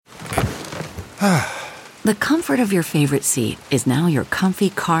The comfort of your favorite seat is now your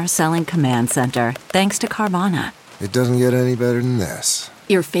comfy car selling command center, thanks to Carvana. It doesn't get any better than this.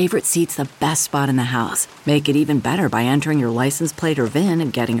 Your favorite seat's the best spot in the house. Make it even better by entering your license plate or VIN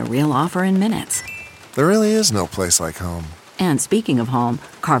and getting a real offer in minutes. There really is no place like home. And speaking of home,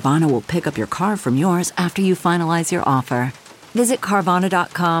 Carvana will pick up your car from yours after you finalize your offer. Visit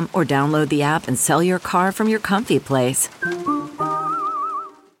Carvana.com or download the app and sell your car from your comfy place.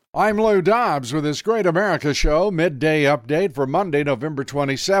 I'm Lou Dobbs with this Great America Show midday update for Monday, November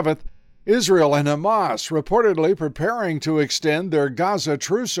 27th. Israel and Hamas reportedly preparing to extend their Gaza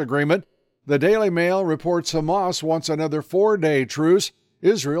truce agreement. The Daily Mail reports Hamas wants another 4-day truce.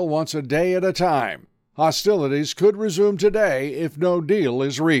 Israel wants a day at a time. Hostilities could resume today if no deal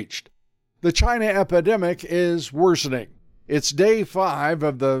is reached. The China epidemic is worsening. It's day 5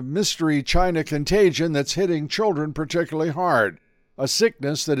 of the mystery China contagion that's hitting children particularly hard. A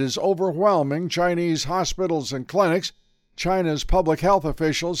sickness that is overwhelming Chinese hospitals and clinics. China's public health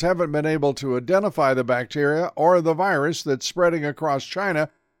officials haven't been able to identify the bacteria or the virus that's spreading across China,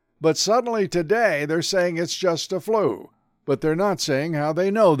 but suddenly today they're saying it's just a flu. But they're not saying how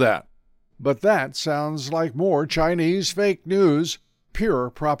they know that. But that sounds like more Chinese fake news, pure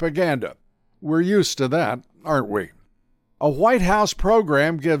propaganda. We're used to that, aren't we? A White House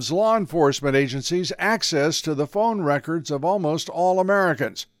program gives law enforcement agencies access to the phone records of almost all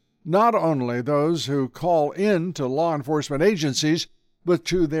Americans, not only those who call in to law enforcement agencies, but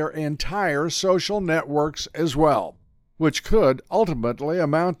to their entire social networks as well, which could ultimately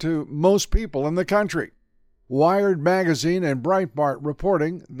amount to most people in the country. Wired Magazine and Breitbart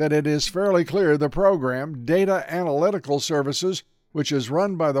reporting that it is fairly clear the program, Data Analytical Services, which is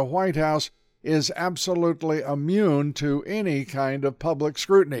run by the White House, is absolutely immune to any kind of public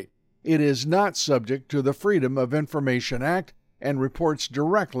scrutiny. It is not subject to the Freedom of Information Act and reports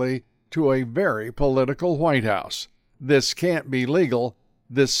directly to a very political White House. This can't be legal.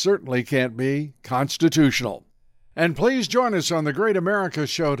 This certainly can't be constitutional. And please join us on the Great America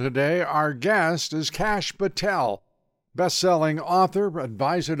Show today. Our guest is Kash Patel, best-selling author,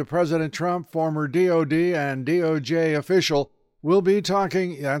 advisor to President Trump, former DOD and DOJ official. We'll be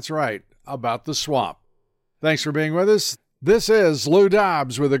talking, that's right, about the swamp. Thanks for being with us. This is Lou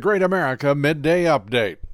Dobbs with the Great America Midday Update.